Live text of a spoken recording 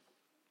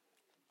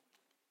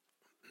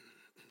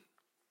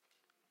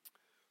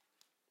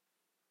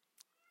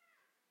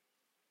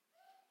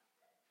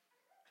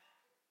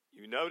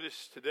You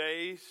notice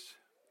today's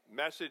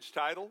message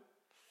title,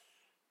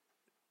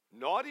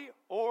 Naughty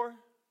or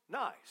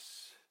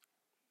Nice?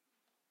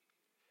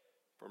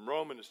 From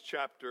Romans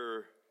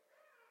chapter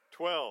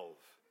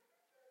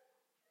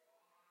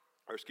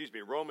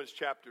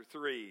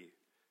 3,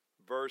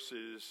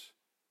 verses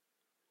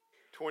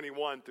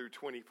 21 through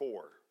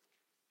 24.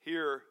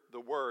 Hear the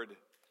word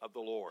of the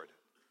Lord.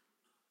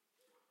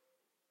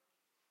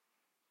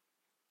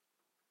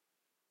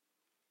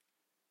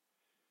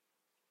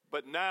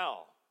 But now,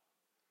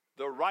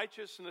 the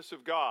righteousness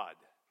of God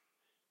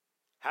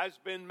has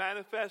been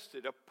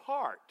manifested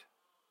apart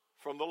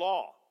from the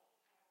law.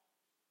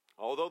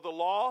 Although the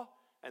law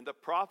and the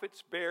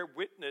prophets bear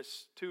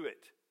witness to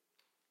it.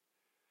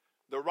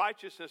 The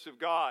righteousness of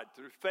God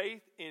through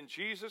faith in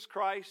Jesus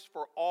Christ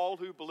for all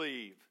who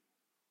believe.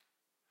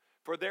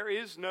 For there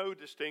is no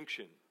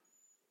distinction.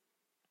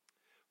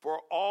 For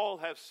all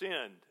have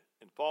sinned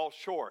and fall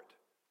short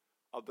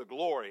of the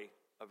glory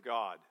of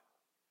God.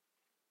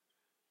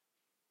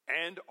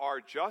 And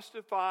are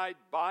justified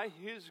by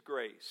His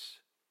grace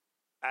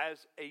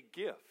as a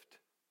gift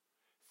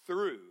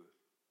through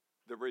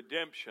the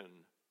redemption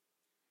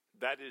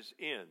that is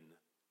in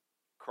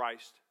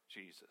Christ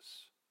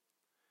Jesus.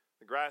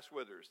 The grass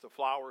withers, the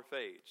flower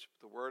fades,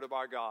 but the word of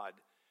our God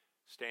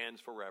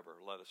stands forever.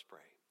 Let us pray.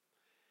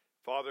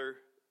 Father,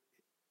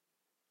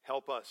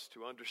 help us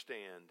to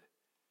understand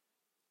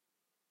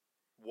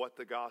what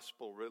the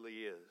gospel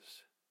really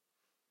is.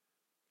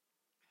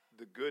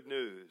 The good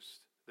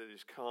news that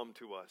has come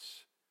to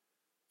us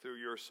through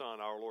your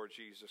Son, our Lord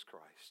Jesus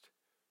Christ.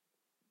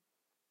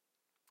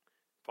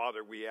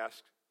 Father, we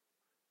ask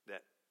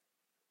that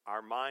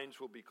our minds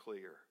will be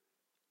clear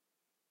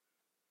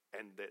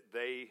and that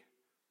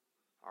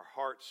our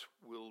hearts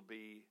will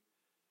be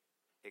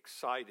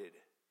excited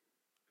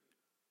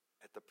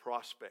at the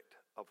prospect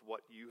of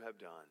what you have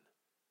done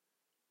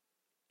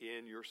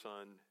in your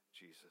Son,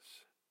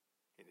 Jesus.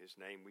 In His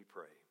name we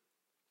pray.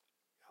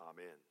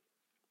 Amen.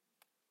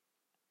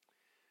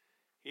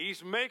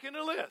 He's making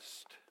a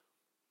list.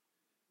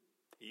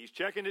 He's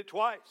checking it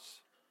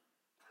twice.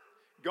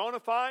 Going to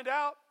find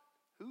out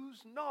who's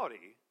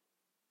naughty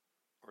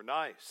or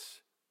nice.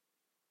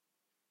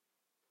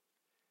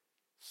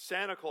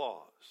 Santa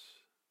Claus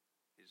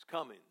is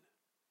coming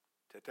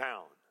to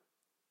town.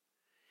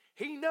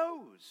 He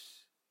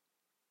knows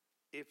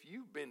if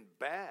you've been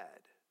bad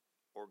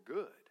or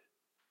good.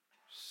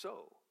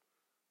 So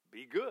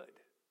be good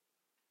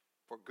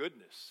for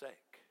goodness sake.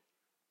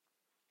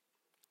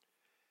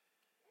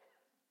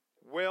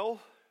 Well,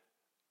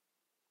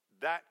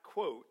 that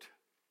quote,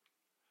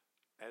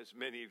 as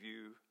many of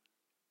you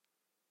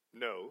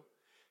know,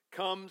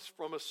 comes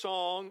from a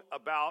song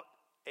about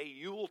a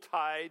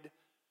Yuletide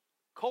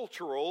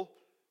cultural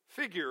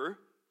figure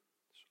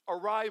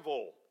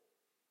arrival.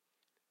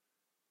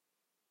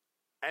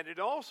 And it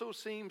also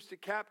seems to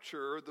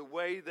capture the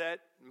way that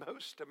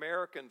most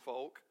American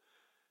folk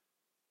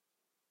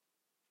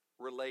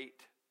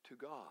relate to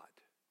God.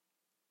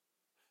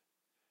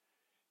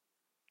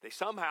 They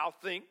somehow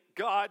think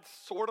God's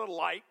sort of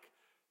like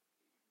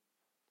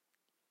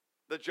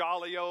the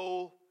jolly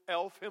old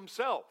elf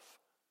himself.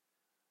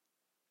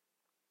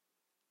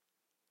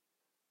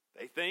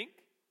 They think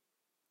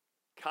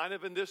kind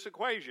of in this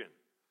equation.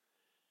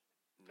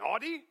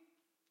 Naughty?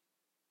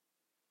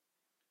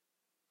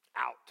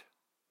 Out.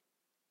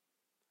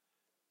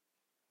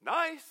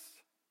 Nice?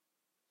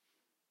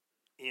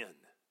 In.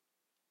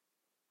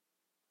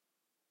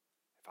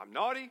 If I'm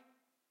naughty,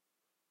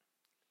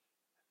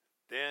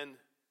 then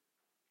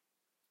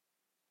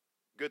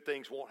good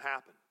things won't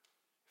happen.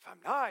 If I'm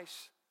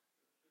nice,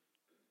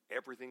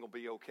 everything will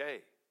be okay.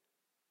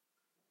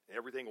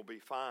 Everything will be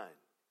fine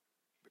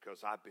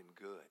because I've been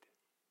good.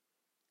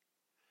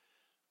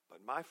 But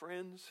my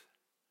friends,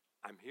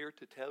 I'm here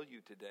to tell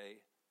you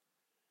today,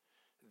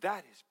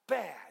 that is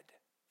bad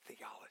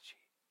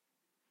theology.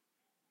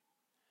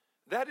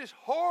 That is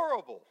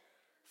horrible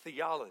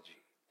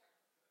theology.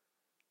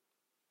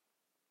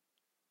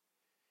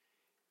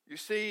 You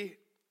see,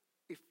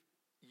 if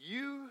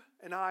you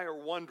and I are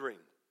wondering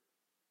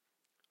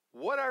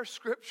what our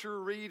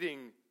scripture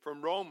reading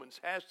from Romans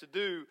has to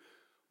do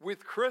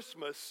with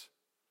Christmas,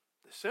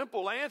 the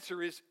simple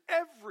answer is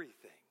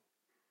everything.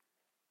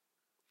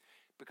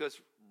 Because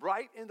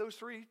right in those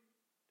 3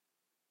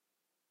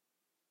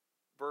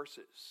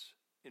 verses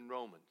in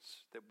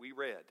Romans that we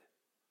read,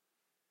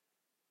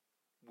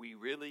 we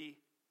really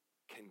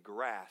can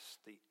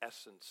grasp the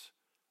essence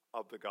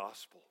of the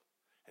gospel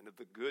and of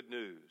the good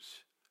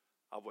news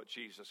of what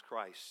Jesus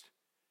Christ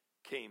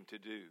came to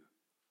do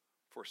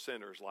for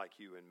sinners like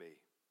you and me.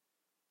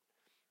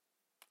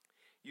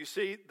 You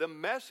see, the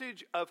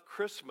message of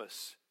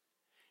Christmas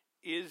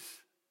is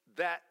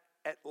that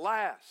at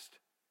last,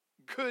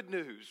 good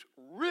news,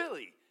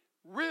 really,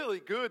 really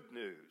good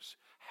news,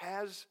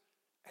 has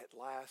at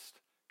last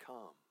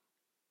come.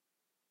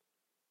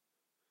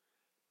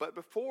 But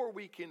before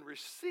we can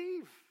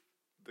receive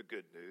the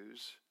good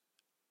news,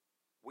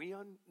 we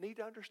need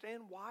to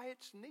understand why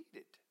it's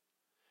needed.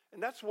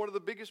 And that's one of the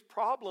biggest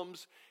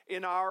problems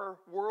in our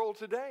world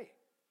today.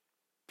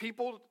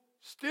 People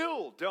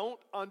still don't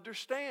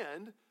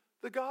understand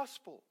the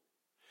gospel.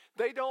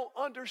 They don't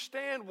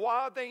understand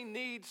why they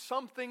need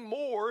something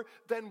more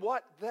than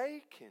what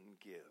they can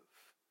give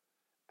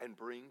and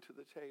bring to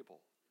the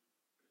table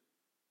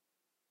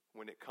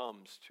when it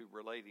comes to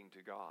relating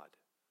to God.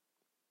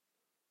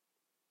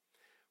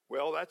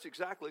 Well, that's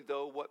exactly,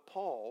 though, what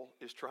Paul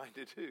is trying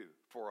to do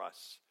for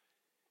us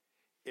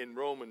in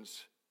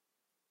Romans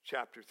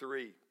chapter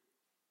 3.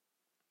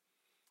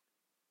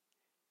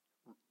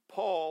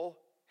 Paul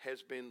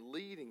has been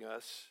leading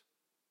us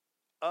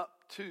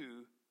up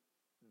to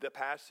the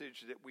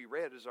passage that we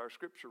read as our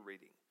scripture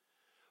reading.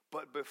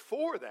 But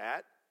before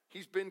that,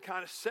 he's been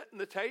kind of setting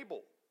the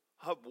table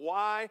of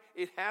why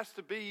it has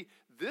to be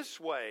this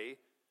way,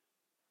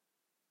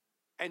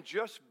 and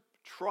just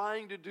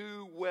trying to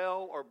do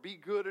well or be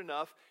good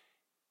enough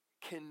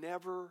can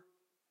never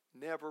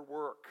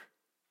work.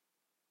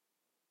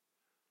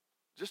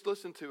 Just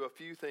listen to a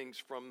few things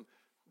from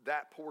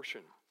that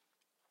portion.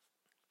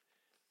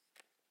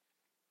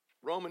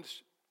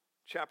 Romans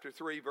chapter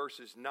 3,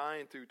 verses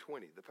 9 through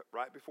 20,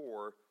 right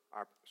before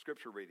our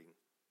scripture reading.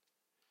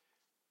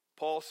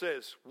 Paul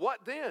says,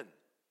 "What then?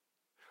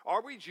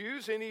 Are we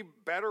Jews any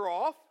better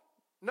off?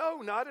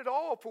 No, not at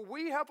all, for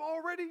we have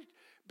already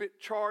been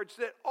charged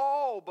that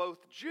all,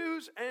 both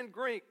Jews and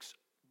Greeks,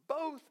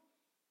 both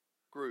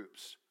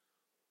groups,"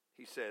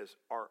 he says,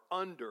 "are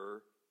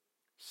under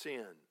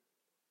sin.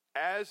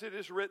 As it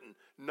is written,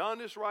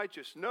 none is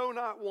righteous, no,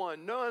 not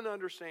one. None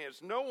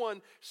understands, no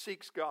one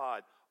seeks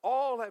God.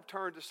 All have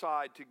turned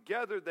aside.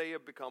 Together they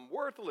have become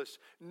worthless.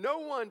 No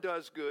one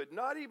does good,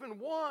 not even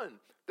one.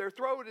 Their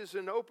throat is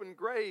an open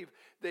grave.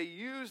 They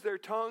use their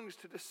tongues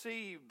to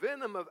deceive.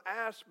 Venom of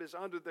asp is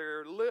under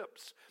their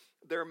lips.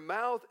 Their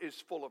mouth is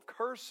full of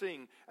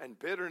cursing and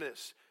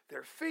bitterness.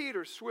 Their feet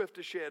are swift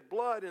to shed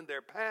blood, and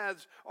their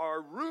paths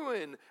are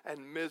ruin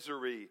and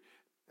misery.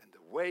 And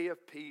the way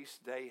of peace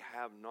they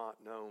have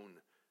not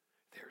known.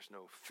 There's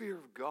no fear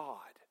of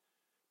God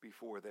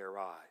before their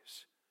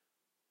eyes.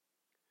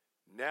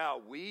 Now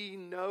we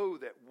know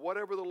that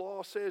whatever the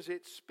law says,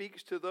 it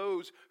speaks to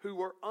those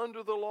who are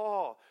under the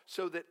law,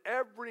 so that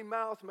every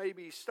mouth may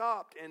be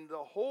stopped and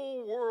the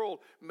whole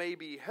world may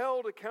be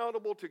held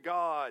accountable to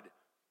God.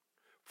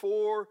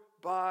 For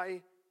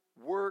by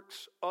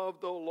works of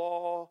the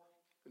law,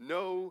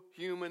 no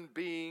human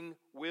being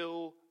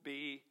will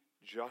be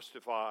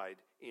justified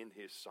in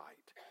his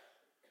sight,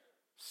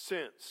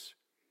 since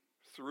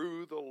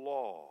through the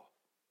law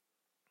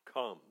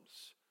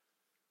comes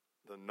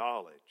the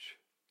knowledge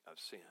of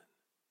sin.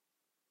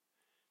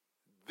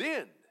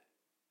 Then,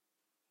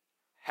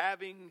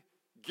 having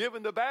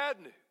given the bad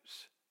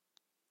news,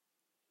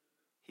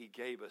 he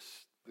gave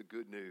us the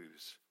good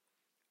news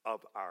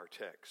of our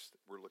text that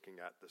we're looking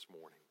at this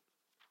morning.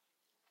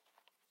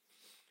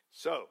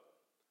 So,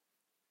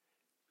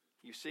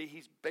 you see,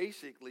 he's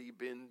basically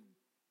been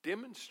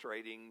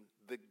demonstrating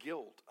the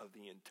guilt of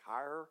the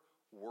entire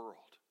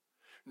world.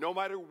 No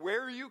matter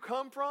where you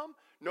come from,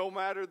 no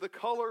matter the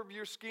color of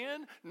your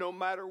skin, no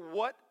matter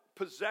what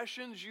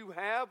possessions you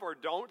have or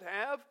don't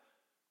have,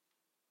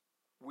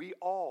 we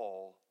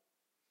all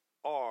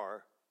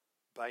are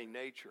by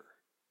nature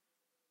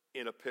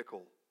in a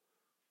pickle.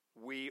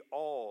 We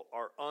all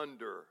are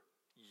under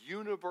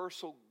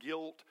universal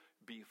guilt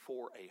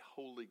before a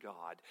holy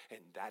God, and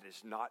that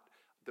is not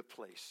the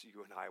place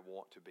you and I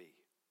want to be.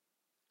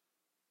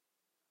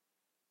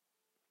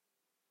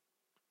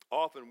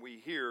 Often we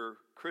hear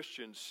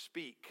Christians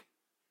speak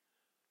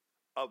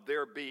of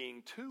there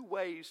being two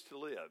ways to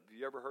live.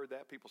 You ever heard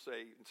that? People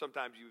say, and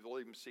sometimes you will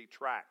even see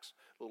tracts,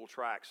 little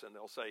tracts, and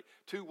they'll say,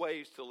 two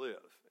ways to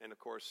live. And of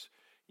course,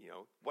 you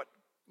know, what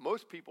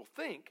most people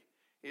think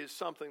is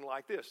something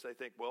like this. They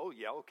think, well,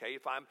 yeah, okay,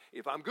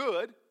 if I'm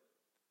good,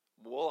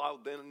 well,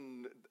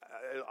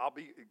 I'll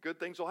be, good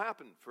things will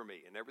happen for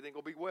me, and everything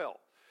will be well.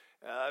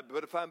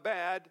 But if I'm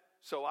bad,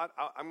 so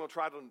I'm going to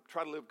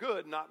try to live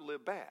good, not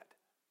live bad.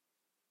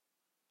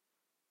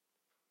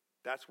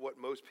 That's what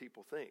most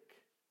people think.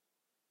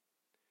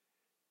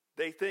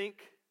 They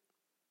think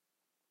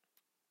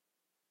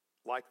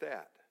like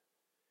that.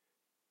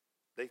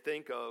 They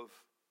think of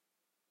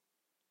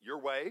your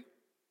way,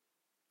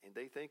 and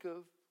they think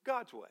of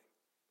God's way.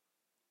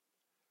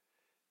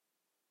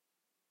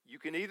 You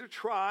can either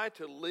try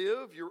to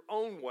live your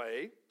own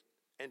way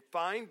and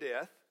find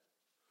death,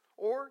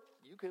 or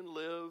you can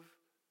live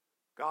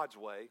God's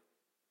way,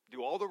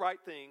 do all the right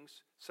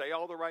things, say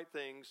all the right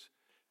things,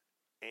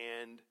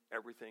 and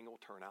everything will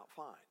turn out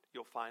fine.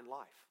 You'll find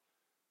life.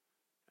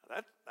 Now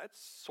that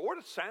sort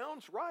of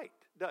sounds right,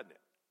 doesn't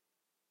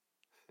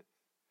it?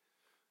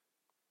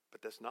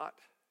 But that's not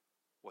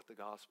what the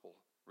gospel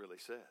really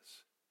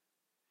says.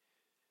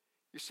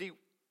 You see,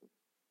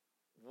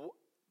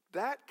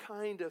 that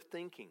kind of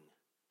thinking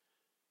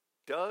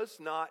does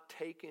not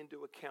take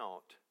into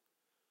account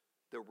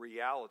the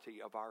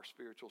reality of our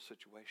spiritual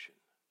situation.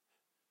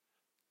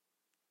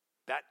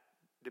 That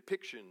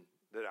depiction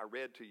that I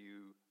read to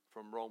you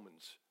from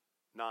Romans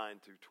 9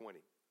 through 20,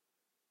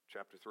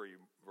 chapter 3,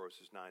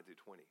 verses 9 through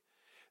 20.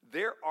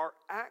 There are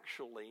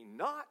actually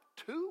not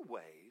two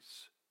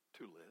ways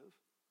to live,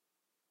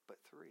 but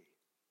three.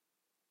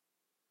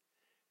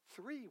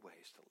 Three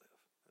ways to live.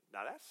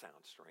 Now that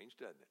sounds strange,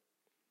 doesn't it?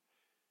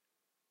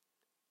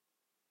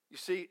 You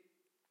see,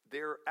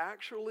 there are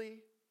actually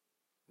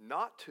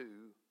not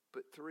two,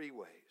 but three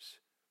ways.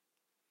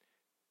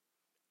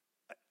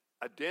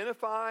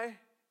 Identify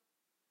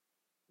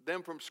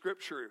them from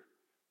Scripture.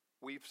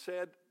 We've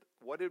said,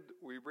 what did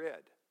we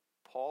read?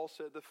 Paul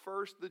said the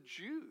first, the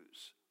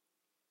Jews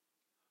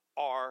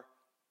are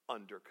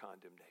under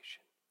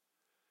condemnation.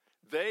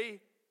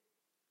 They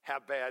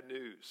have bad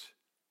news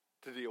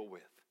to deal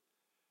with.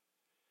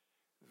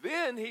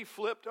 Then he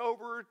flipped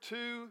over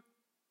to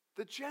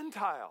the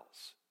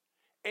Gentiles,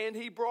 and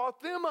he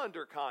brought them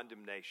under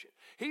condemnation.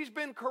 He's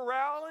been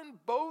corralling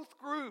both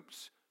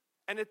groups.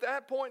 And at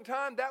that point in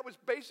time, that was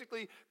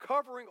basically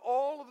covering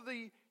all of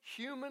the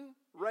human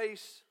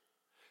race,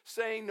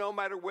 saying no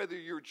matter whether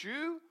you're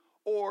Jew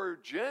or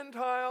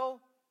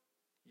Gentile,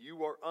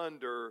 you are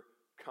under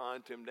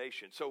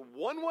condemnation. So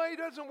one way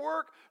doesn't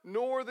work,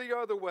 nor the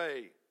other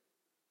way.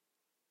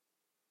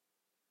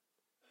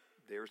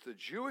 There's the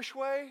Jewish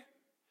way,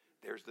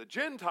 there's the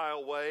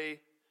Gentile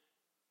way,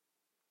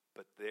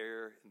 but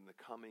there in the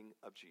coming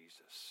of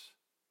Jesus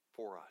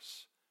for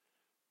us,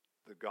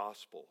 the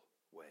gospel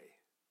way.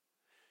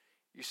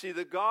 You see,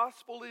 the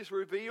gospel is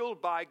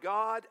revealed by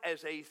God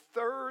as a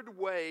third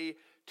way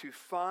to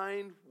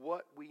find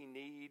what we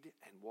need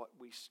and what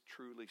we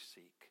truly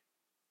seek.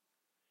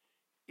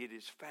 It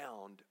is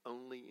found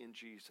only in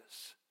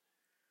Jesus,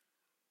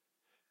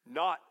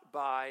 not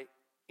by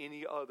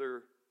any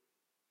other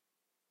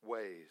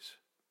ways.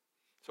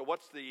 So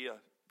what's the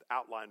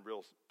outline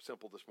real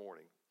simple this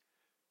morning?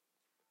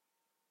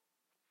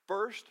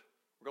 First,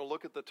 we're going to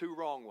look at the two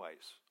wrong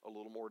ways, a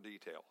little more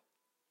detail.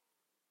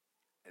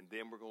 And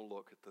then we're going to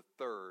look at the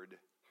third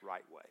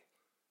right way.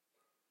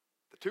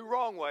 The two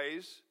wrong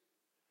ways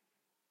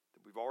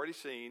that we've already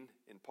seen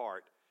in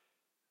part,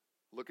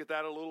 look at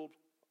that a little,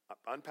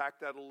 unpack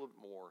that a little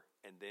bit more,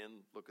 and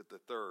then look at the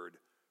third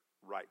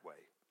right way.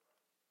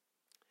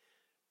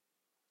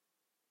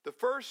 The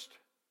first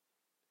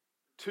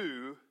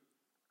two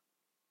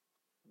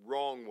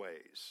wrong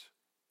ways,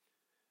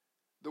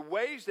 the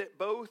ways that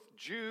both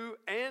Jew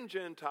and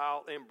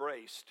Gentile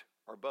embraced,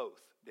 are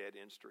both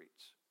dead-end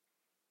streets.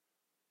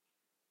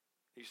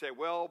 You say,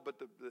 well, but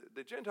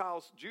the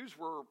Gentiles, Jews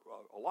were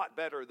a lot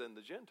better than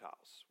the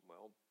Gentiles.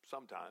 Well,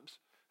 sometimes.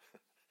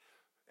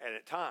 And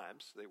at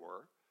times they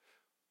were.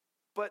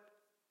 But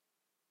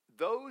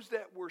those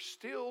that were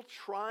still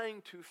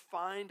trying to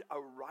find a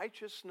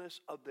righteousness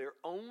of their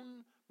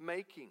own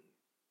making,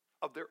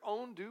 of their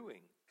own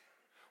doing,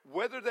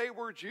 whether they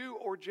were Jew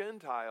or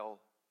Gentile,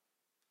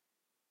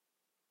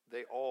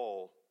 they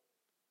all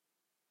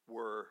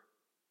were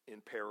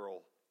in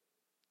peril,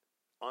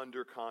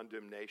 under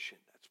condemnation.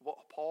 That's what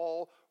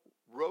Paul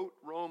wrote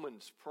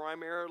Romans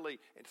primarily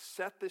and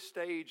set the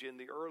stage in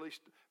the early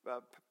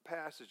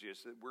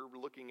passages that we're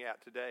looking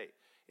at today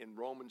in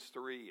Romans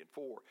 3 and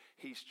 4.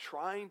 He's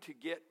trying to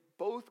get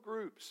both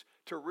groups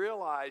to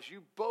realize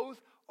you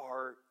both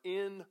are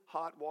in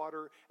hot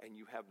water and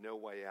you have no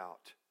way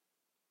out.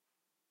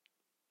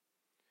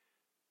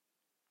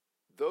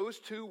 Those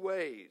two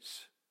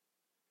ways,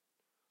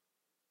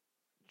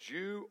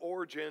 Jew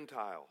or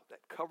Gentile,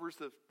 that covers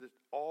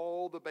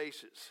all the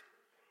bases.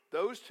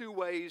 Those two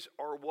ways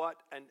are what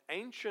an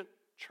ancient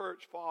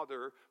church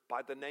father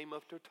by the name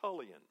of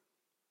Tertullian,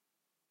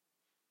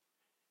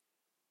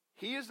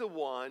 he is the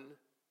one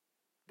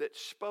that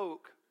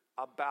spoke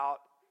about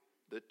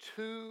the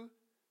two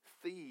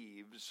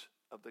thieves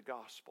of the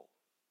gospel.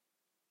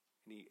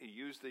 And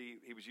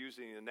he was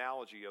using the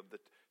analogy of the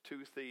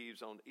two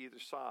thieves on either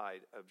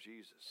side of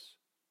Jesus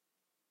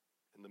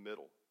in the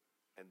middle,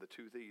 and the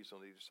two thieves on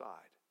either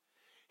side.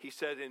 He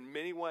said in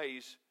many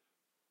ways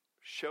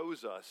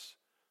shows us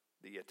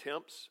the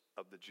attempts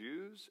of the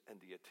Jews and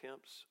the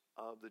attempts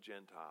of the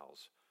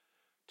Gentiles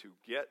to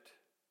get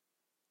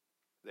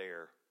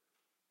there,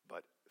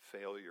 but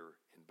failure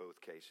in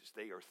both cases.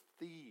 They are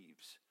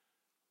thieves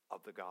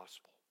of the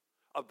gospel,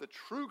 of the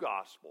true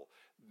gospel.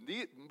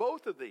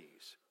 Both of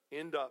these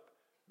end up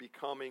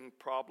becoming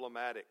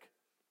problematic.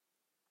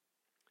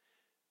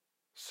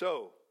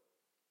 So,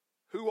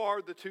 who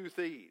are the two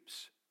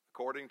thieves?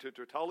 According to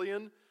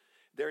Tertullian,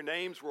 their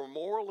names were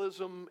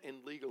moralism and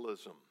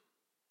legalism.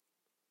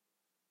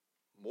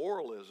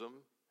 Moralism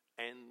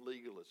and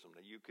legalism.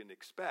 Now you can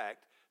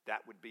expect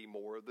that would be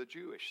more of the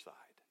Jewish side.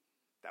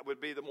 That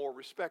would be the more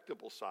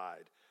respectable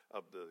side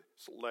of the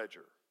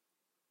ledger.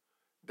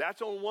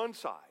 That's on one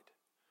side.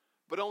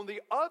 But on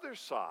the other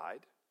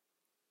side,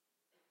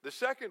 the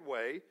second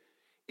way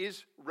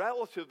is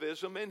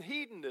relativism and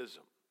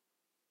hedonism.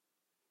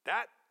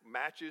 That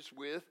matches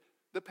with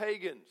the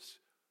pagans,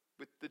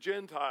 with the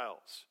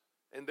Gentiles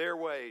and their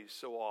ways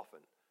so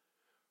often.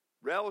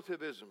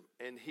 Relativism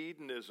and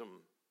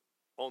hedonism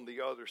on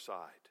the other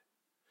side.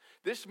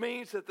 This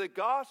means that the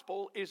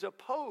gospel is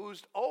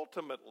opposed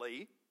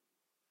ultimately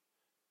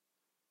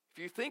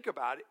if you think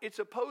about it, it's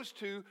opposed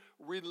to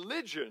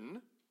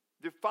religion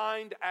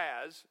defined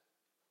as,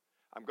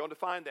 I'm going to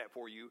find that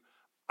for you,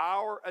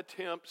 our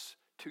attempts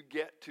to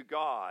get to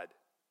God.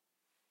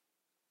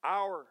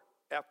 Our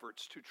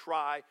efforts to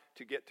try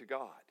to get to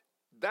God.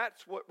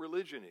 That's what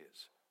religion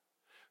is.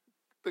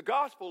 The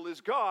gospel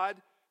is God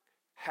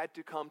had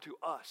to come to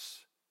us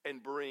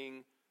and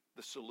bring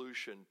the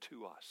solution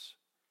to us.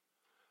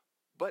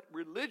 But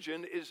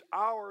religion is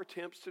our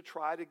attempts to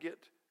try to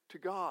get to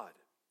God.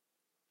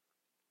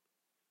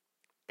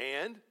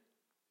 And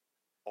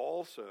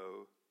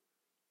also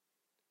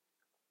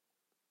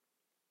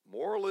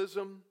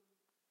moralism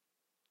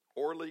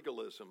or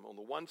legalism on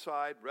the one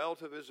side,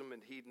 relativism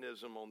and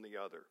hedonism on the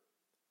other.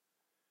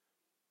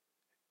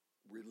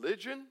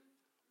 Religion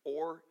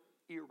or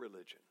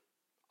irreligion.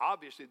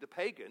 Obviously, the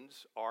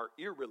pagans are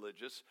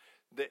irreligious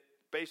that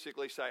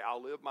basically say,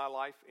 I'll live my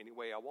life any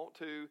way I want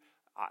to.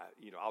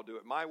 I'll do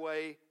it my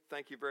way.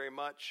 Thank you very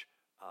much.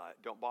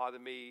 Don't bother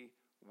me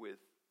with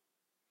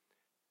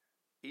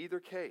either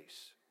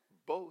case.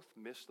 Both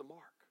miss the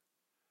mark.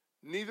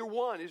 Neither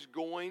one is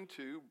going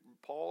to,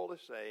 Paul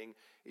is saying,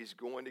 is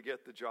going to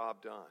get the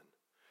job done.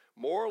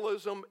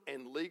 Moralism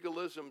and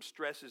legalism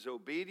stresses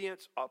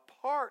obedience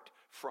apart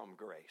from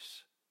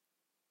grace.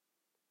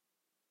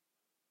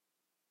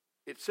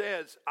 It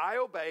says, I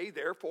obey,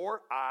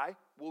 therefore I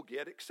will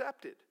get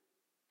accepted.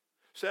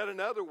 Said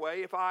another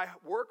way, if I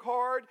work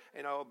hard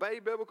and I obey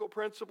biblical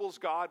principles,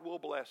 God will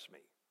bless me.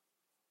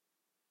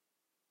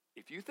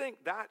 If you think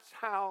that's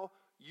how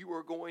you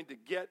are going to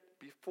get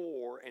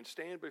before and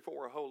stand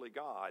before a holy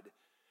God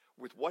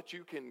with what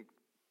you can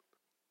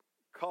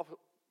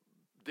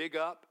dig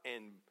up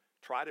and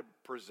try to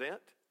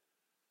present,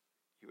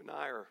 you and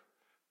I are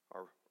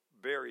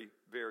very,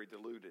 very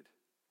deluded.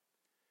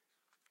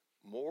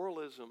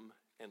 Moralism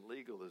and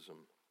legalism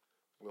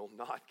will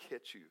not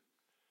get you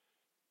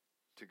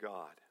to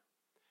God.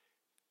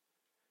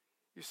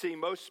 You see,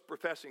 most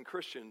professing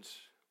Christians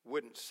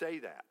wouldn't say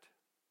that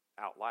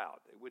out loud.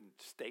 They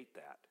wouldn't state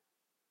that.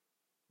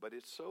 But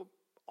it's so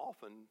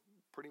often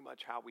pretty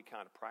much how we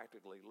kind of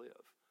practically live.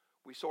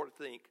 We sort of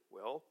think,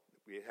 well,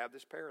 we have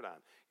this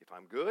paradigm. If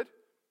I'm good,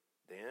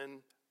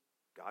 then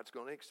God's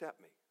going to accept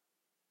me.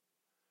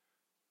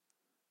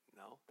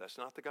 No, that's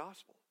not the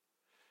gospel.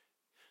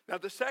 Now,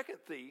 the second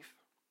thief,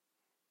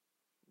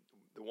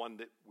 the one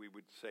that we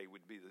would say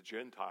would be the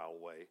Gentile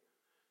way,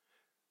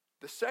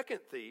 the second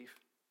thief,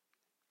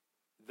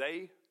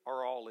 they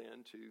are all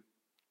into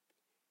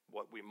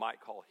what we might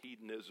call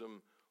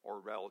hedonism or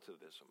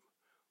relativism,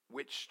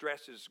 which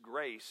stresses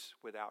grace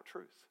without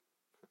truth.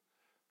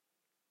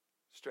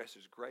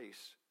 Stresses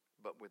grace,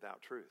 but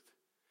without truth.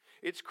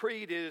 Its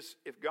creed is,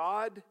 if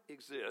God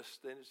exists,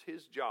 then it's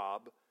his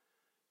job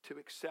to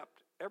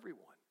accept everyone.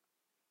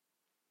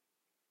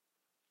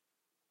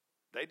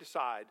 They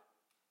decide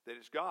that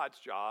it's God's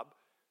job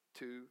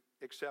to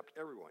accept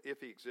everyone,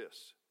 if he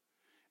exists.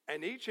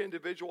 And each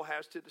individual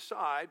has to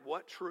decide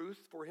what truth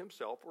for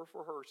himself or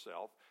for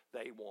herself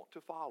they want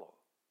to follow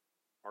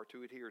or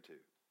to adhere to.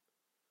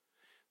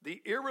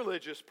 The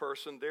irreligious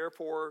person,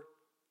 therefore,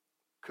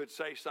 could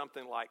say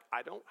something like,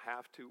 I don't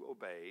have to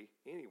obey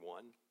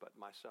anyone but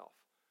myself.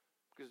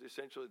 Because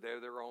essentially they're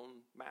their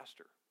own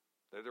master.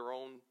 They're their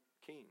own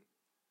king,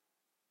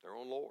 their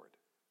own Lord.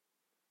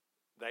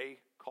 They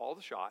call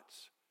the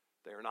shots.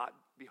 They are not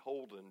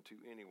beholden to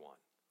anyone.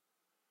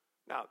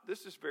 Now,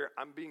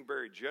 I'm being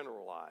very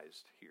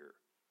generalized here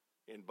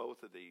in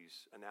both of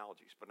these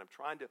analogies, but I'm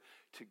trying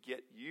to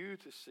get you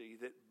to see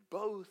that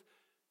both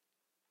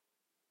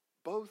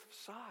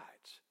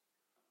sides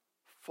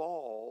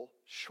fall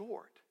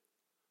short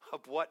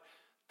of what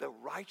the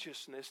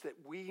righteousness that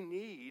we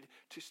need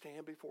to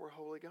stand before a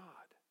holy God.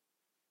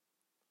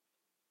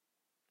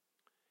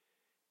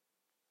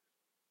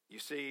 You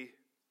see,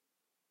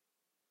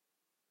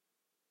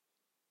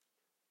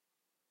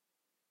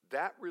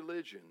 that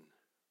religion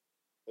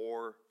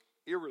or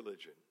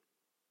irreligion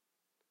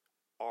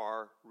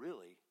are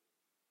really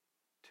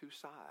two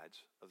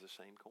sides of the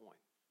same coin.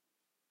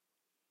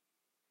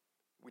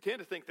 We tend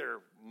to think they're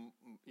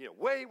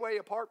way, way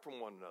apart from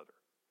one another.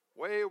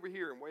 Way over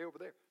here and way over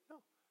there. No,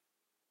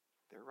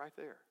 they're right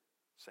there.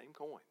 Same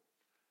coin.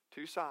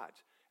 Two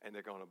sides. And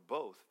they're going to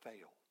both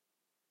fail.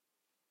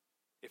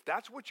 If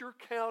that's what you're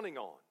counting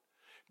on,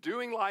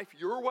 doing life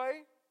your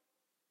way,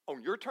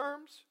 on your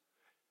terms,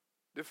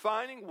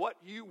 defining what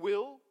you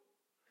will,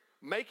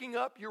 making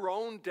up your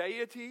own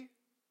deity,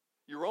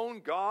 your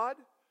own God,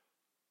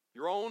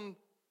 your own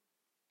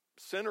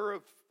center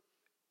of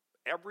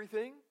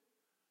everything,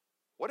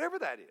 whatever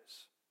that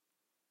is.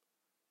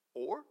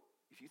 Or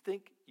if you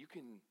think you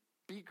can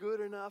be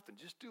good enough and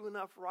just do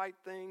enough right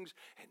things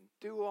and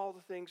do all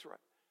the things right,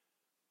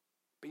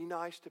 be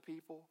nice to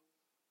people,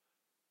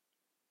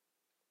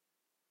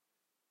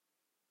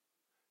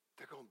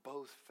 they're going to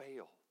both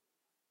fail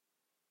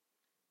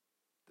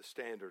the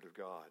standard of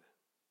God.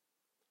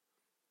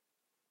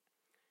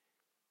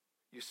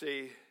 You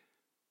see,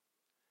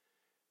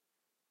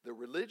 the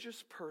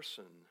religious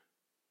person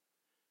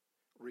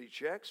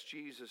rejects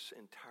Jesus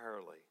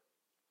entirely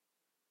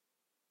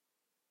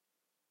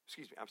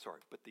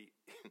but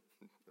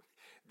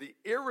the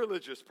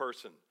irreligious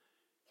person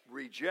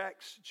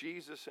rejects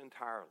Jesus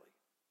entirely.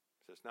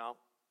 Says, no,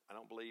 I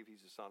don't believe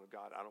he's the Son of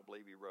God. I don't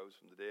believe he rose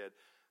from the dead.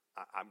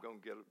 I'm going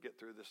to get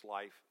through this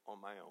life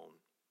on my own.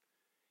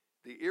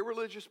 The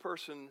irreligious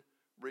person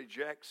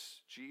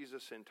rejects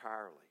Jesus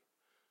entirely.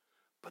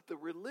 But the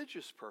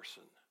religious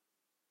person,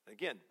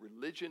 again,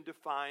 religion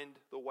defined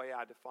the way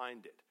I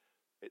defined it.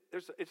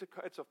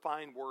 It's a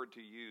fine word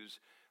to use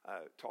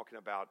talking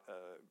about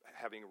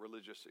having a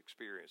religious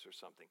experience or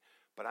something.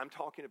 But I'm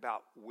talking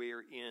about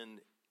wherein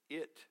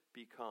it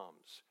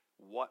becomes,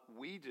 what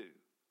we do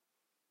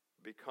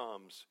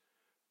becomes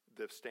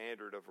the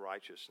standard of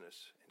righteousness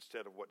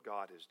instead of what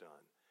God has done.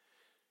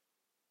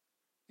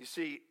 You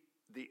see,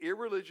 the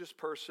irreligious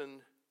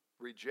person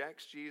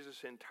rejects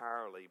Jesus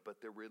entirely,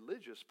 but the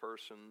religious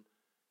person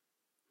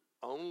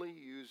only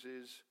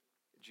uses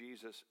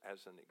Jesus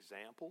as an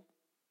example,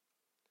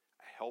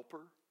 a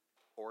helper,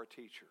 or a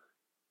teacher.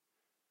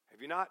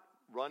 Have you not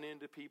run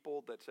into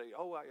people that say,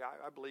 oh,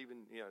 I believe in,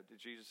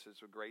 Jesus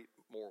is a great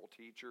moral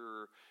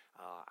teacher,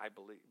 I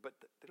believe, but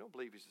they don't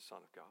believe he's the Son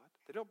of God.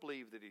 They don't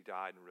believe that he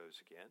died and rose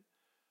again.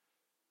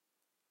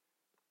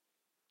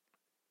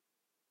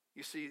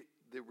 You see,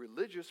 the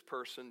religious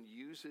person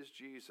uses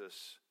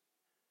Jesus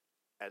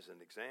as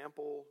an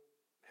example,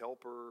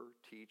 helper,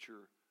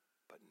 teacher,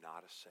 but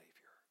not a Savior.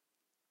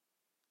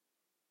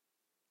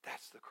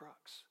 That's the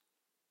crux.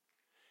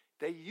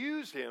 They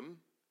use him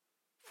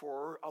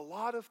for a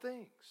lot of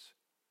things,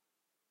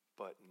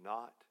 but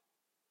not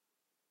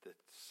the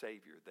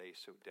Savior they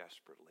so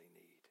desperately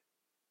need.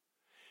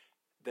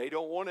 They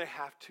don't want to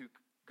have to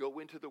go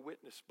into the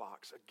witness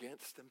box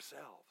against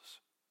themselves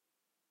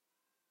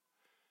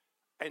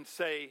and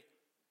say,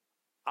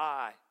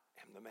 I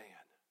am the man.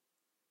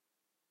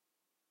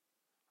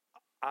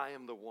 I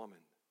am the woman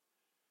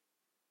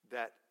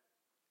that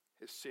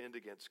has sinned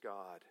against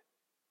God,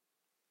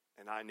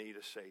 and I need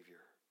a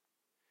Savior.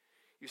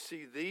 You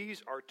see,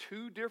 these are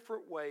two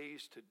different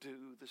ways to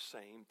do the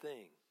same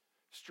thing.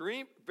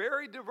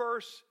 Very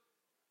diverse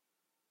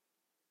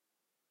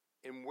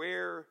in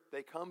where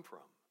they come from,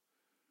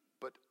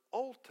 but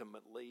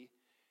ultimately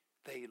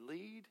they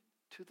lead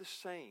to the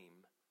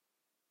same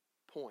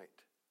point.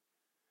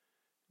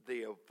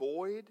 They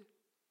avoid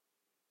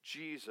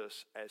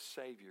Jesus as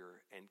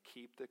Savior and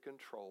keep the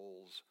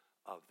controls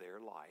of their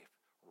life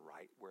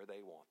right where they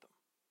want them.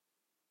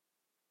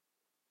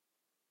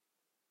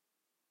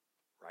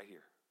 Right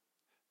here.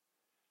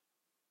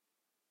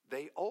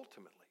 They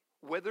ultimately,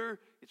 whether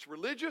it's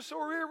religious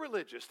or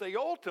irreligious, they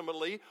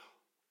ultimately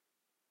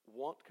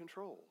want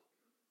control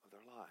of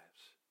their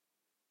lives.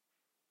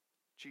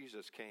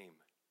 Jesus came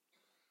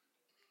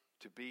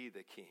to be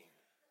the king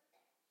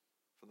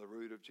from the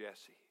root of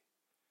Jesse,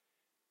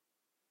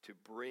 to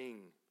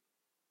bring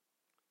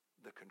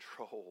the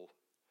control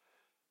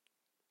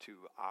to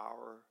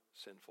our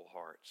sinful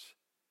hearts,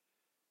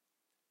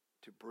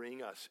 to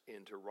bring us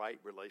into right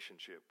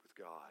relationship with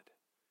God.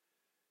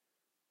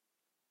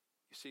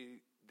 You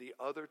see, the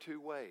other two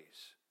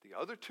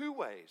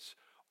ways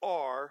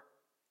are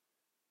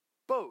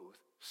both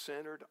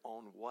centered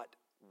on what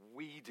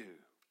we do.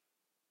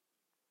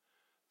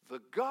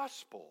 The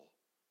gospel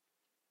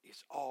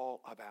is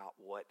all about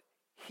what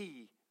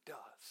he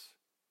does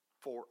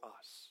for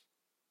us.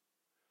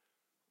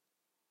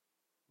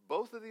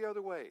 Both of the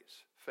other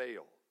ways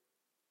fail.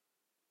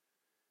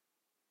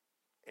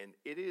 And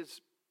it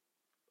is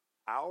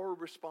our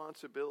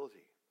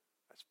responsibility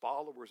as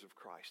followers of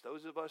Christ,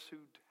 those of us who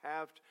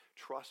have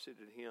trusted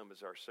in him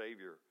as our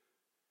Savior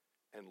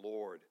and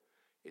Lord,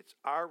 it's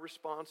our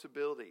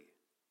responsibility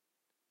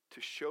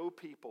to show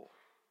people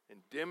and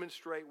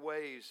demonstrate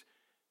ways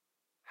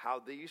how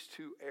these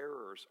two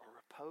errors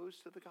are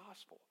opposed to the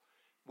gospel.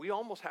 We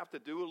almost have to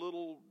do a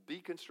little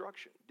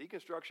deconstruction.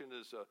 Deconstruction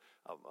is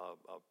a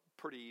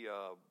pretty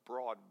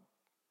broad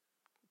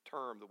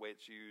term, the way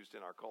it's used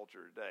in our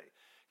culture today.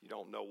 You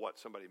don't know what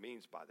somebody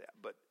means by that.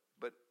 But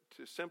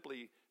to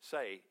simply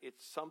say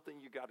it's something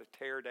you got to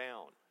tear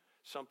down,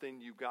 something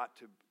you got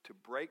to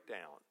break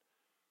down,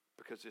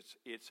 because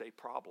it's a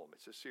problem.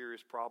 It's a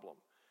serious problem.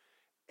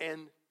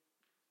 And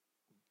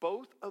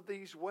both of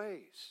these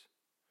ways,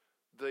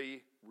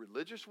 the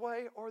religious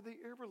way or the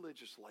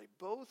irreligious way,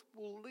 both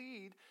will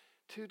lead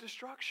to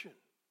destruction.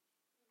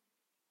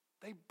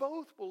 They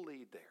both will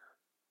lead there.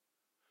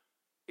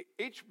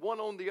 Each one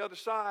on the other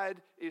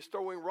side is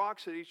throwing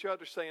rocks at each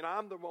other, saying,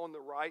 I'm the one on the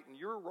right and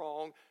you're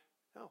wrong.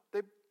 No,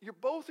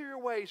 both of your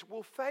ways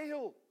will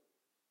fail.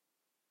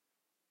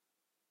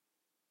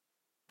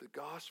 The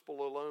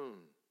gospel alone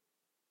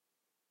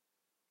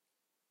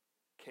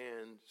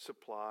can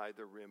supply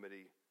the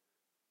remedy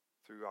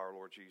through our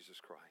Lord Jesus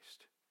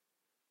Christ.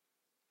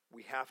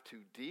 We have to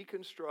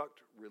deconstruct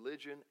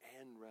religion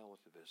and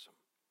relativism.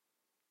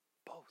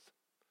 Both.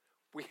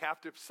 We have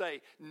to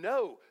say,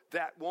 no,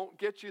 that won't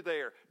get you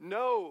there.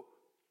 No,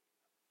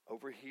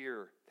 over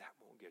here, that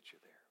won't get you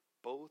there.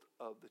 Both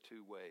of the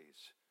two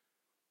ways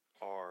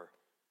are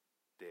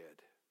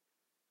dead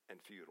and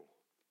futile.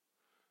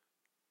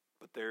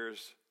 But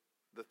there's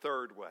the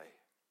third way.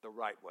 the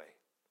right way.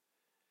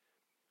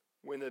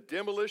 When the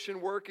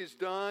demolition work is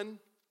done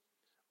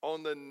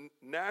on the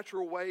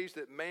natural ways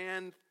that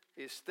man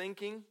is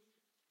thinking,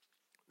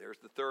 there's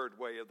the third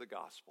way of the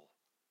gospel.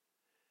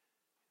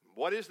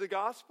 What is the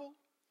gospel?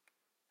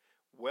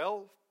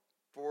 Well,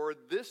 for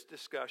this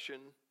discussion,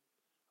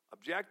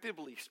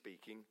 objectively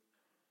speaking,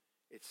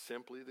 it's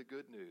simply the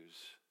good news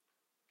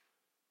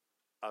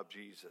of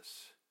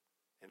Jesus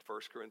in 1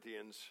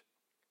 Corinthians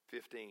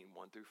 15,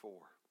 1 through 4.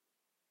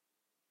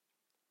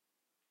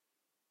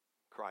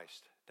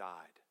 Christ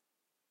died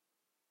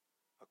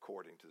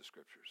according to the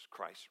Scriptures.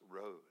 Christ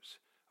rose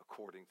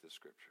according to the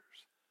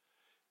Scriptures.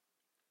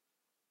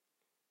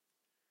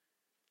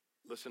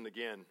 Listen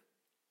again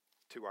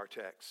to our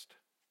text.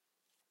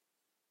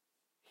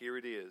 Here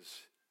it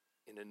is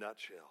in a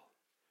nutshell.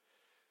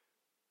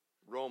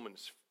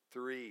 Romans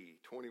 3,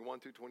 21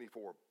 through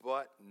 24.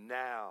 But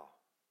now,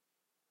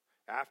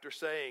 after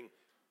saying,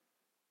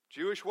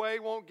 Jewish way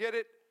won't get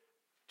it,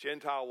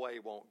 Gentile way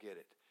won't get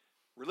it.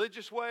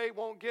 Religious way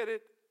won't get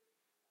it,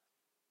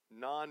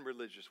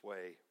 non-religious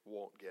way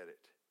won't get it.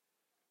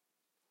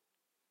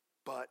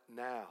 But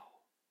now,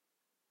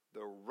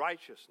 the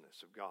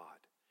righteousness of God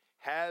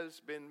has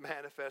been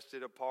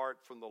manifested apart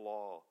from the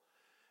law.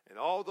 And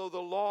although the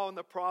law and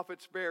the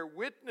prophets bear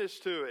witness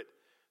to it,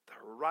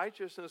 the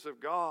righteousness of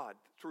God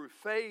through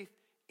faith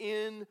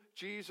in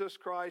Jesus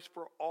Christ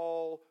for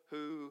all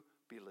who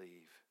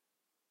believe.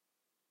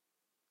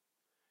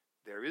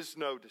 There is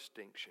no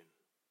distinction.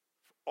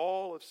 For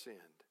all have sinned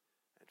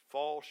and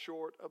fall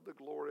short of the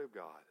glory of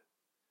God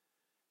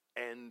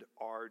and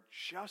are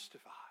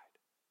justified.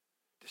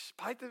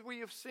 Despite that we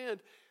have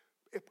sinned,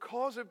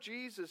 because of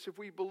Jesus, if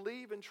we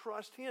believe and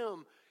trust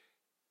Him,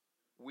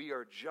 we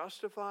are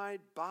justified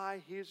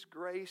by His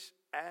grace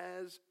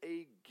as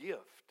a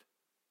gift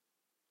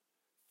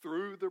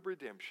through the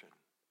redemption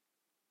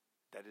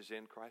that is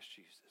in Christ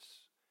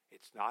Jesus.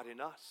 It's not in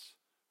us,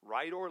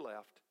 right or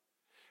left,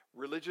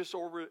 religious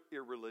or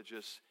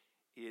irreligious.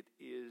 It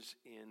is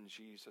in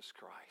Jesus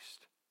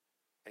Christ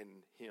and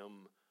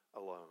Him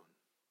alone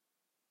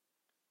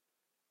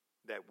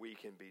that we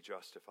can be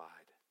justified.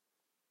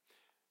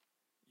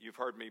 You've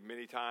heard me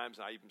many times,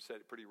 and I even said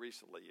it pretty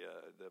recently,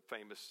 the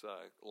famous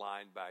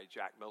line by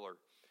Jack Miller,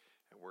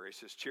 where he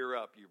says, "Cheer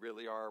up, you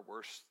really are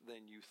worse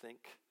than you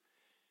think."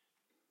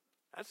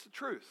 That's the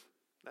truth.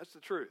 That's the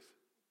truth.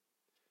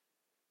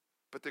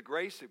 But the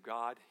grace of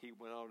God, he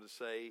went on to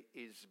say,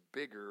 is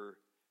bigger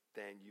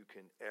than you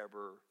can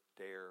ever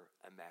dare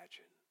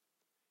imagine.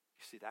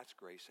 You see, that's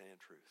grace and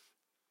truth.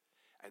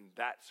 And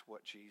that's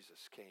what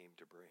Jesus came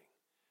to bring.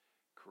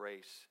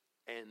 Grace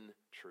and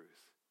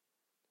truth.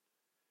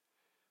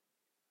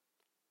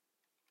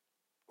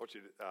 I want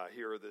you to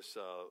hear this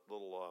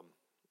little,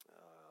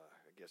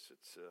 I guess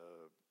it's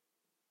a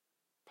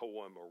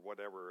poem or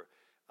whatever,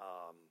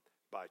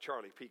 by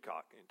Charlie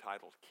Peacock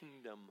entitled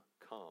Kingdom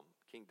Come.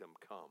 Kingdom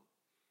Come.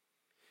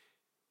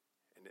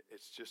 And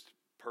it's just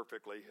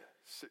perfectly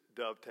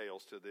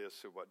dovetails to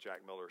this, of what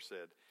Jack Miller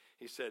said.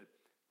 He said,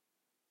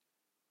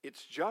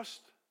 "It's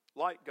just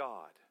like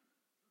God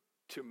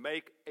to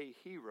make a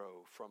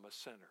hero from a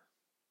sinner.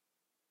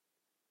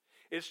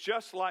 It's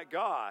just like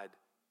God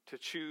to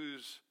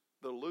choose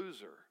the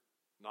loser,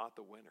 not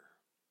the winner.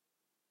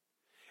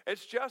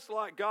 It's just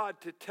like God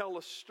to tell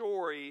a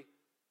story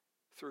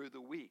through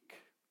the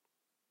weak,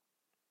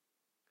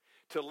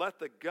 to let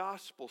the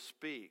gospel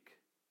speak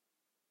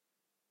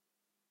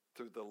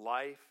through the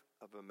life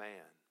of a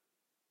man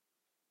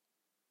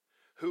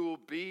who will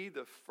be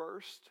the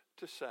first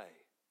to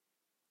say,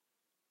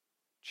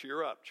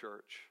 'Cheer up,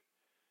 church.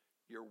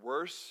 You're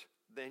worse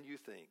than you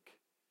think.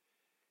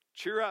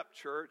 Cheer up,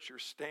 church. You're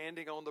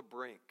standing on the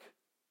brink.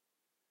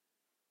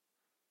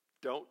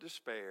 Don't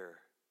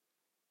despair.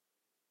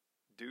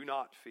 Do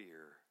not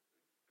fear.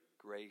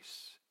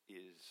 Grace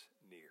is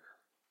near.'"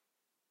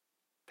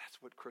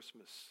 That's what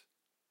Christmas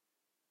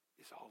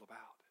is all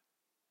about.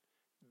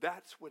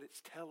 That's what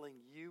it's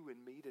telling you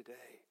and me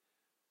today.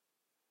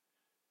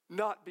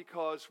 Not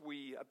because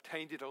we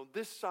obtained it on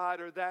this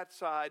side or that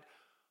side.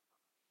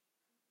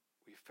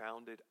 We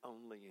found it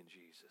only in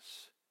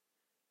Jesus.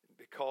 And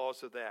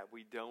because of that,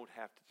 we don't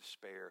have to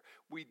despair.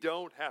 We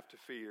don't have to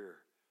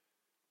fear.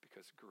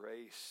 Because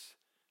grace,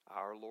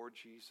 our Lord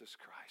Jesus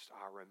Christ,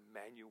 our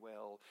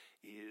Emmanuel,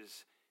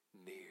 is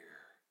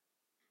near.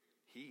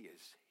 He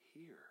is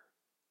here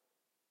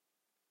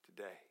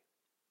today.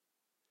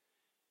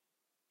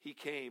 He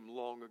came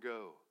long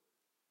ago.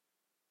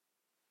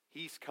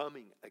 He's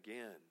coming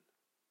again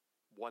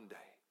one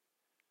day.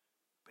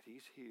 But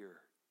He's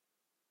here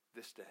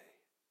this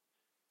day,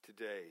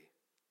 today,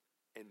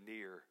 and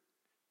near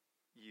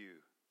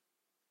you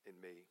and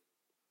me.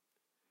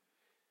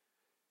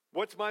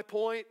 What's my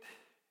point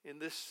in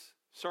this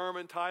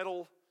sermon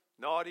title,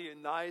 Naughty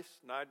and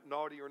Nice,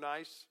 Naughty or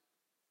Nice?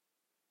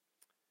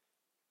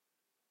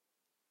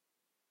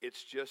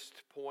 It's just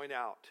to point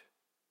out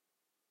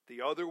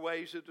the other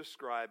ways of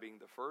describing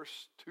the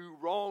first two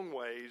wrong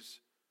ways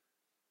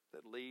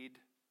that lead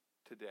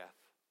to death.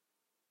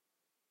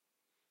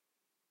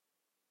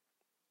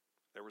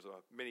 There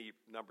was many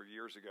number of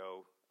years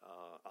ago,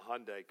 a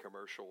Hyundai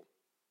commercial.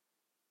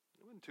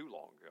 It wasn't too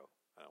long ago,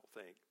 I don't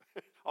think.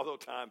 Although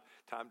time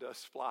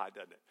does fly,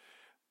 doesn't it?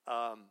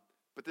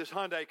 But this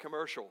Hyundai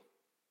commercial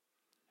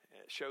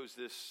shows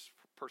this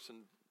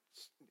person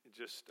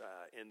just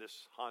in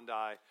this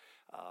Hyundai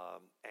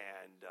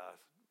and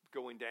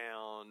going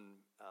down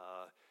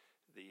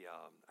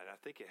and I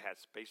think it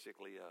has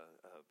basically a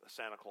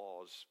Santa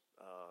Claus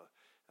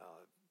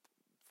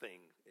thing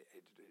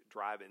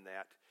driving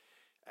that,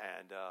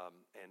 and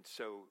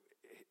so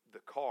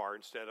the car,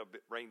 instead of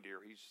reindeer,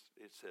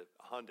 it's a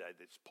Hyundai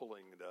that's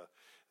pulling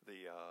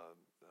the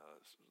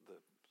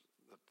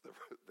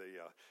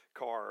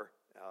car,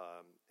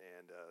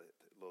 and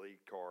the lead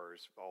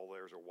cars, all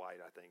theirs are white.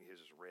 I think his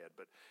is red.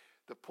 But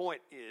the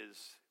point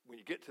is, when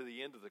you get to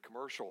the end of the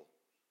commercial,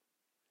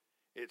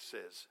 it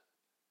says,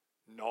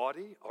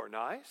 "Naughty or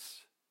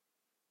nice,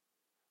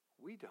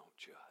 we don't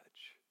judge."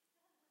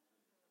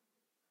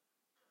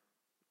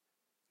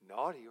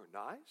 Naughty or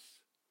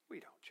nice, we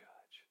don't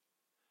judge.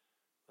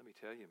 Let me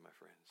tell you, my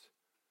friends,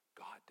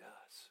 God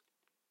does.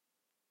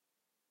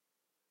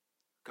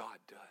 God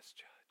does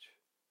judge.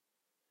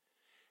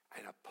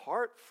 And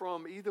apart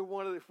from either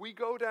one of, if we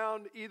go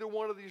down either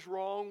one of these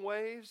wrong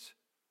ways,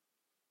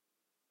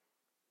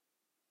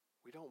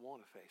 we don't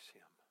want to face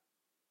Him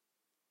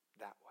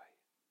that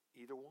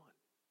way, either one.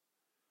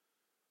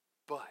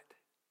 But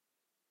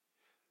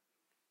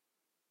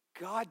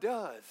God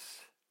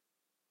does.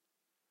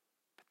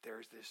 But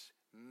there's this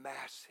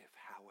massive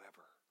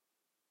however.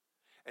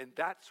 And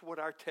that's what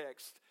our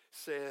text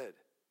said.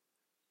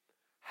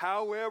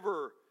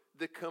 However,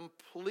 the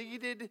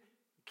completed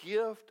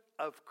gift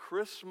of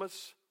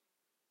Christmas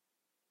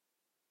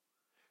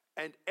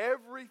and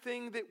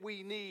everything that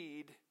we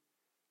need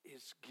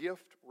is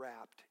gift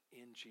wrapped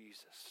in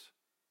Jesus.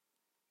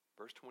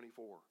 Verse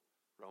 24,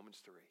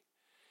 Romans 3.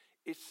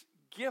 It's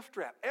gift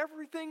wrapped.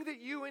 Everything that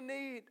you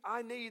need,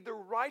 I need, the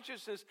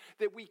righteousness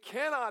that we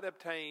cannot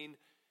obtain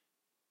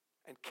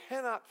and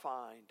cannot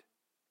find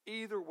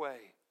either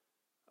way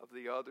of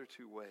the other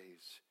two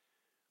ways,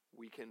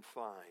 we can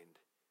find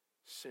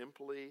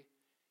simply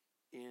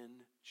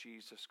in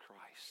Jesus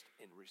Christ,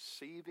 in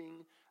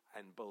receiving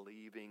and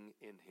believing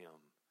in Him.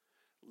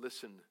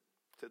 Listen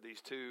to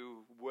these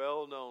two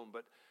well-known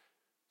but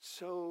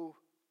so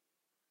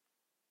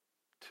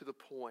to the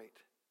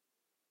point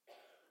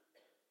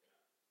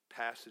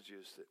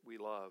passages that we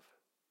love.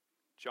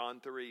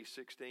 John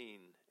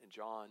 3:16 and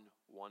John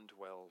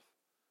 1:12.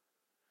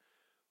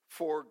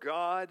 For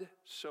God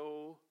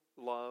so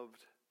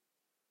loved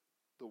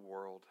the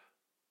world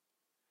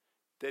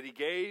that He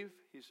gave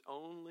His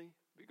only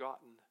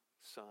begotten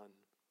Son,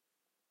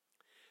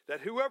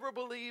 that whoever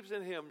believes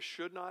in Him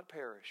should not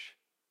perish,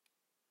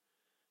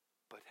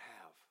 but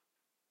have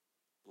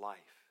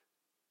life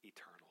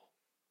eternal.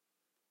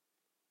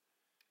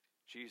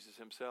 Jesus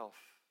Himself,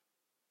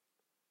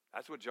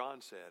 that's what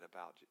John said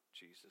about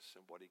Jesus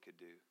and what He could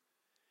do.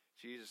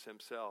 Jesus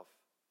Himself,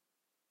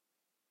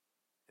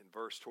 in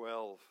verse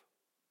 12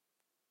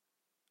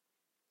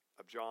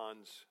 of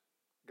John's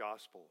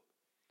Gospel,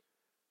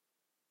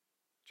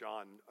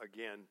 John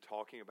again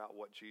talking about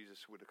what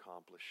Jesus would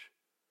accomplish.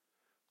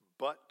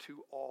 But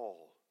to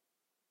all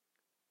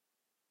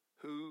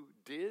who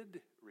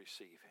did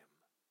receive Him,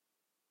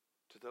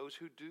 to those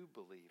who do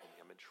believe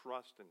in Him and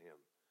trust in Him,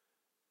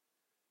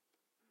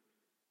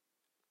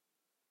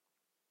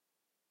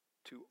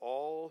 to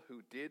all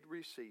who did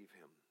receive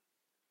Him,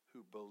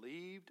 who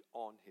believed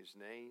on His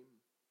name,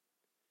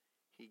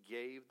 He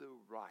gave the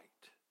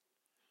right,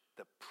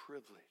 the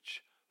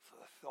privilege, the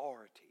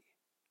authority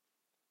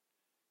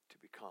to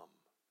become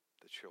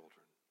the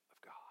children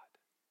of God.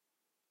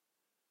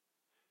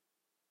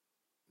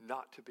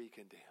 Not to be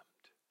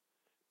condemned,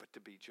 but to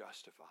be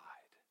justified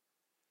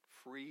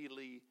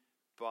freely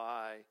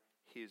by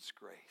His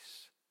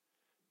grace,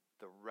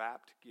 the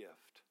wrapped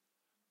gift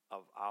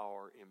of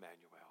our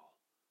Emmanuel,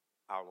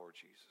 our Lord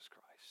Jesus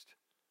Christ.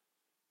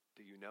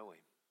 Do you know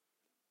Him?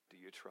 Do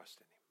you trust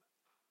in Him?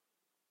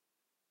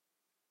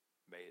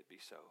 May it be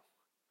so.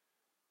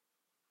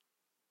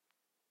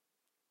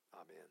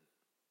 Amen.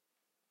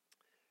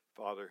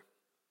 Father,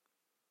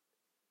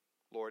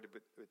 Lord,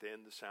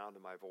 within the sound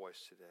of my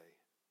voice today,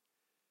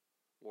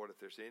 Lord, if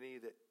there's any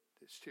that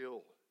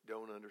still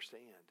don't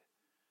understand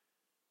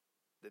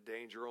the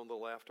danger on the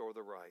left or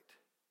the right,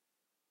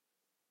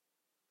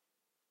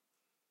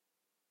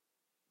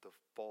 the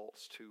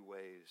false two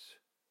ways,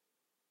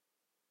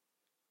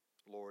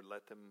 Lord,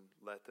 let them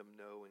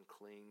know and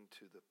cling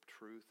to the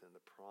truth and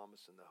the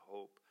promise and the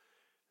hope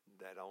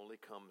that only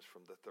comes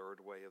from the third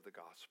way of the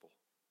gospel.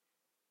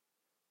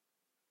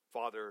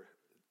 Father,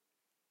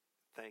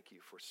 thank You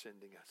for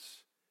sending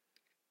us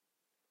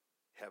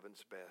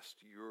heaven's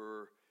best,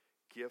 Your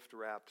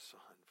gift-wrapped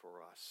Son for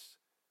us,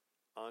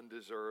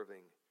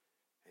 undeserving,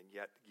 and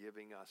yet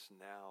giving us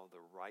now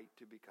the right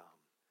to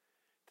become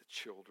the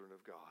children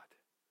of God.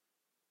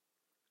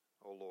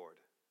 Oh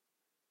Lord,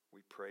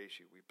 we praise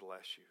You, we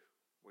bless You,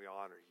 we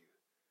honor You,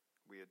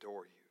 we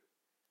adore You.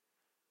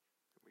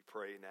 We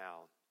pray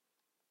now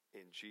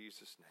In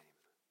Jesus' name,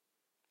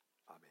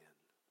 amen.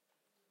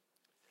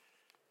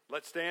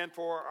 Let's stand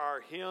for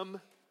our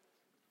hymn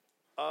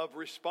of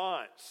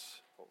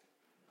response.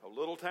 A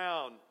little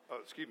town,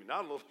 not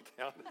a little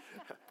town.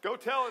 Go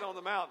tell it on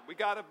the mountain. We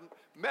got a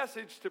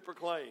message to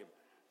proclaim.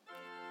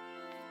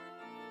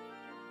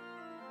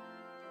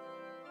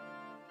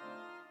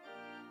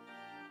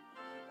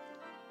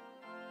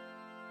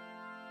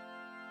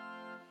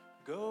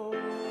 Go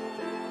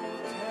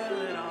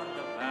tell it on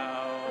the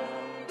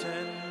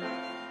mountain,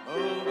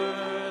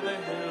 over the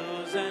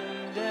hills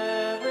and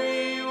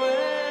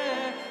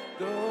everywhere.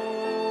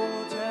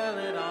 Go tell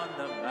it on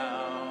the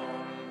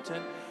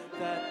mountain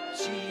that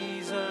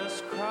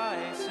Jesus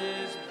Christ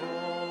is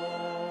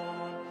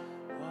born.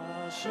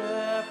 While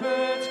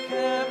shepherds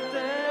kept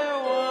their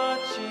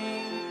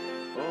watching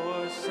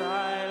o'er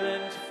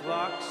silent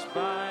flocks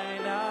by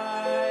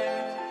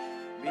night,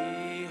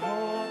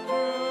 behold,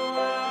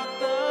 throughout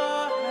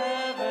the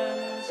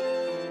heavens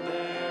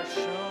there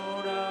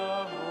shone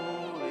a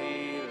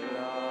holy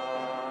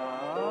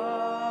light.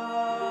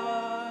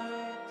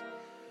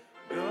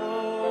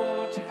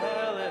 Go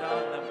tell it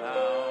on the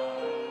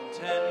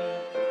mountain,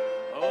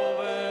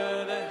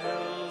 over the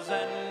hills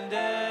and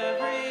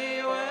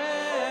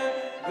everywhere.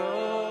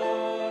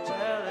 Go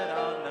tell it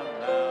on the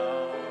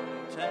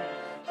mountain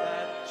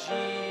that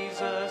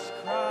Jesus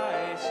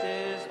Christ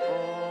is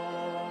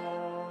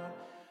born.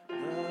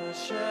 The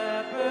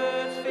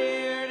shepherds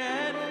feared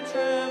and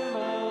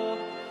trembled,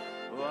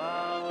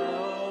 while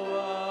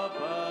low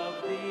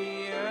above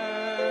the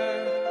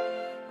earth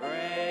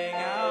rang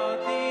out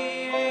the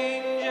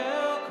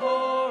angel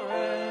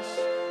chorus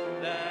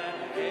that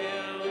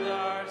hailed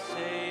our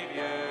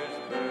Savior's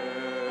birth.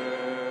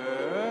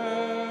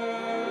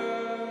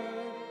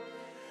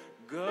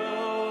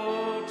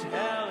 Go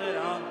tell it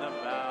on the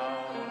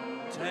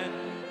mountain,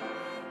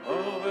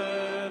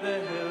 over the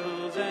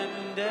hills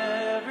and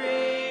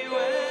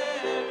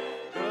everywhere.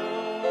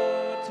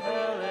 Go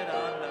tell it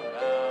on the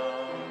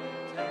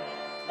mountain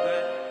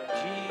that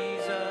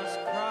Jesus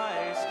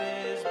Christ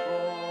is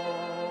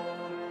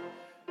born.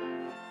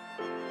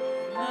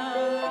 In a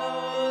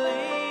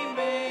lowly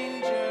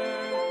manger,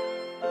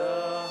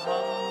 the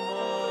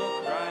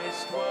humble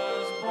Christ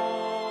was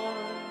born,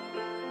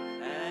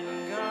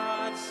 and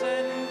God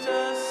sent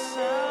us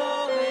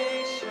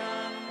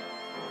salvation,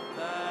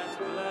 that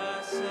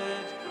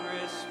blessed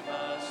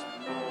Christmas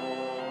morn.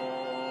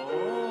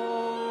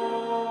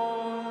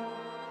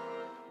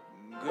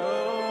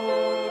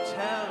 Go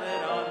tell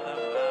it on the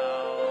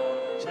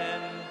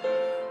mountain,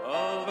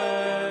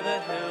 over the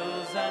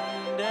hills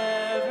and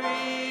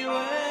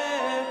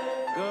everywhere.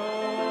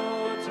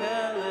 Go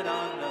tell it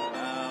on the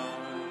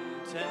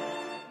mountain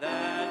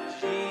that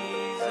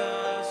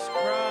Jesus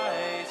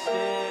Christ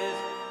is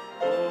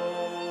born.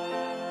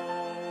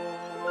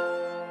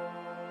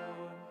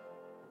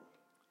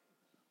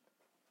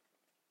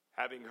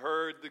 Having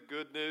heard the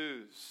good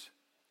news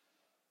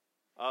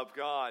of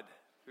God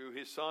through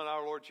his Son,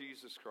 our Lord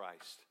Jesus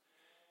Christ,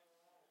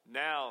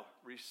 now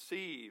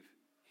receive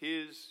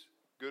his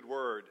good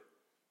word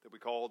that we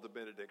call the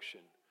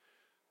benediction.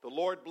 The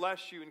Lord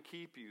bless you and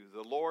keep you.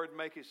 The Lord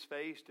make his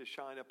face to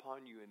shine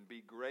upon you and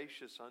be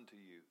gracious unto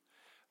you.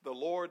 The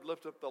Lord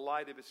lift up the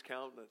light of his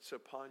countenance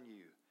upon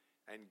you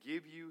and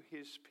give you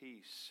his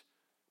peace,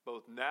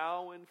 both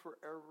now and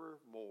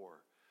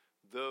forevermore.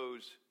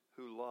 Those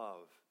who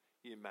love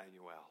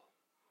Emmanuel.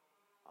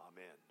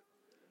 Amen.